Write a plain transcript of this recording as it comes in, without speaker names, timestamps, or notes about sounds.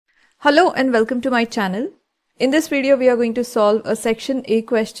Hello and welcome to my channel. In this video we are going to solve a section A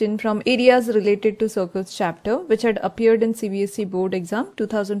question from areas related to circles chapter which had appeared in CBSE board exam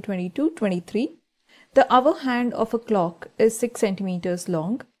 2022-23. The hour hand of a clock is 6 centimeters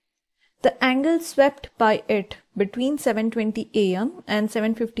long. The angle swept by it between 7:20 am and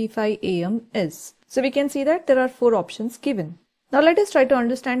 7:55 am is. So we can see that there are 4 options given. Now let us try to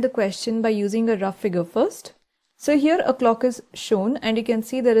understand the question by using a rough figure first. So here a clock is shown and you can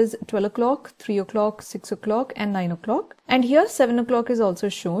see there is 12 o'clock, 3 o'clock, 6 o'clock and 9 o'clock. And here 7 o'clock is also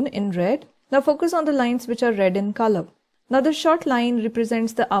shown in red. Now focus on the lines which are red in color. Now the short line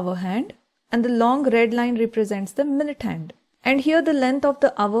represents the hour hand and the long red line represents the minute hand. And here the length of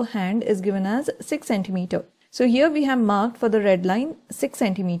the hour hand is given as 6 centimeter. So here we have marked for the red line 6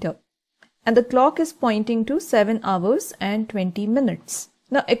 centimeter. And the clock is pointing to 7 hours and 20 minutes.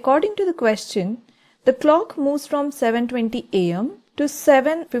 Now according to the question, the clock moves from 7:20 am to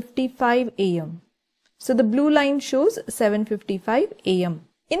 7:55 am. So the blue line shows 7:55 am.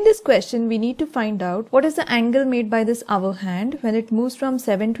 In this question, we need to find out what is the angle made by this hour hand when it moves from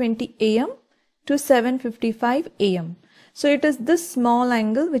 7:20 am to 7:55 am. So it is this small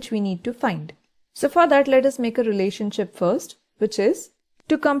angle which we need to find. So for that, let us make a relationship first, which is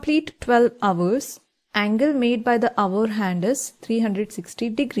to complete 12 hours, angle made by the hour hand is 360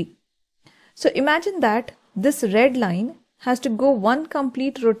 degree. So imagine that this red line has to go one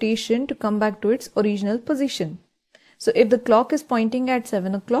complete rotation to come back to its original position. So if the clock is pointing at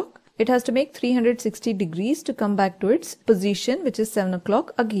 7 o'clock, it has to make 360 degrees to come back to its position, which is 7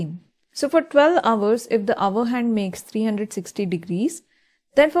 o'clock again. So for 12 hours, if the hour hand makes 360 degrees,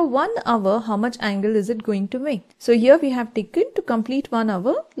 then for 1 hour, how much angle is it going to make? So here we have taken to complete 1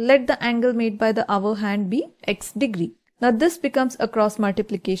 hour, let the angle made by the hour hand be x degree. Now this becomes a cross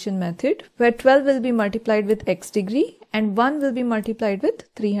multiplication method where 12 will be multiplied with x degree and 1 will be multiplied with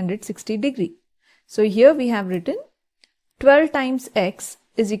 360 degree. So here we have written 12 times x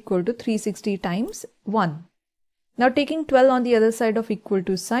is equal to 360 times 1. Now taking 12 on the other side of equal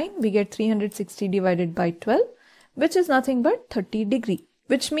to sign, we get 360 divided by 12, which is nothing but 30 degree.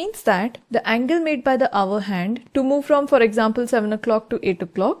 Which means that the angle made by the hour hand to move from, for example, 7 o'clock to 8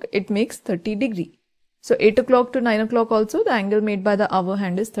 o'clock, it makes 30 degree. So 8 o'clock to 9 o'clock also the angle made by the hour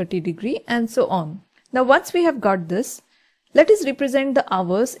hand is 30 degree and so on. Now once we have got this, let us represent the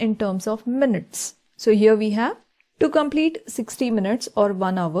hours in terms of minutes. So here we have to complete 60 minutes or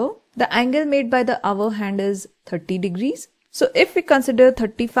 1 hour, the angle made by the hour hand is 30 degrees. So if we consider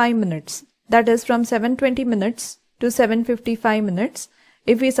 35 minutes, that is from 7:20 minutes to 7:55 minutes,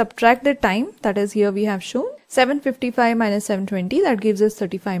 if we subtract the time, that is here we have shown 7:55 minus 7:20, that gives us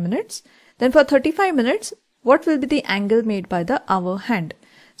 35 minutes. Then for 35 minutes, what will be the angle made by the hour hand?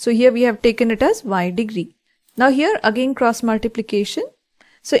 So here we have taken it as y degree. Now here again cross multiplication.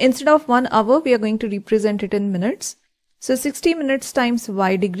 So instead of 1 hour, we are going to represent it in minutes. So 60 minutes times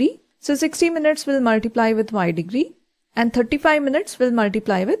y degree. So 60 minutes will multiply with y degree and 35 minutes will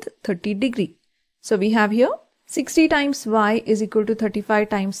multiply with 30 degree. So we have here 60 times y is equal to 35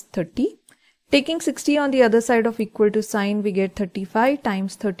 times 30. Taking 60 on the other side of equal to sign, we get 35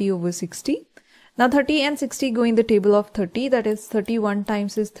 times 30 over 60. Now 30 and 60 go in the table of 30, that is 31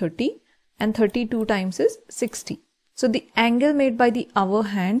 times is 30 and 32 times is 60. So the angle made by the hour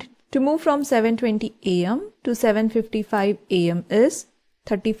hand to move from 7:20 am to 7:55 am is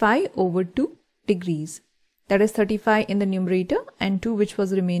 35 over 2 degrees. That is 35 in the numerator and 2 which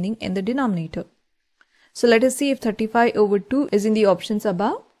was remaining in the denominator. So let us see if 35 over 2 is in the options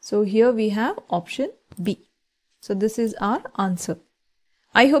above. So here we have option B. So this is our answer.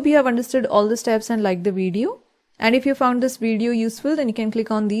 I hope you have understood all the steps and liked the video. And if you found this video useful, then you can click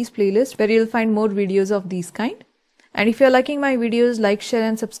on these playlists where you'll find more videos of these kind. And if you're liking my videos, like, share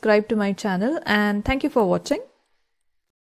and subscribe to my channel. And thank you for watching.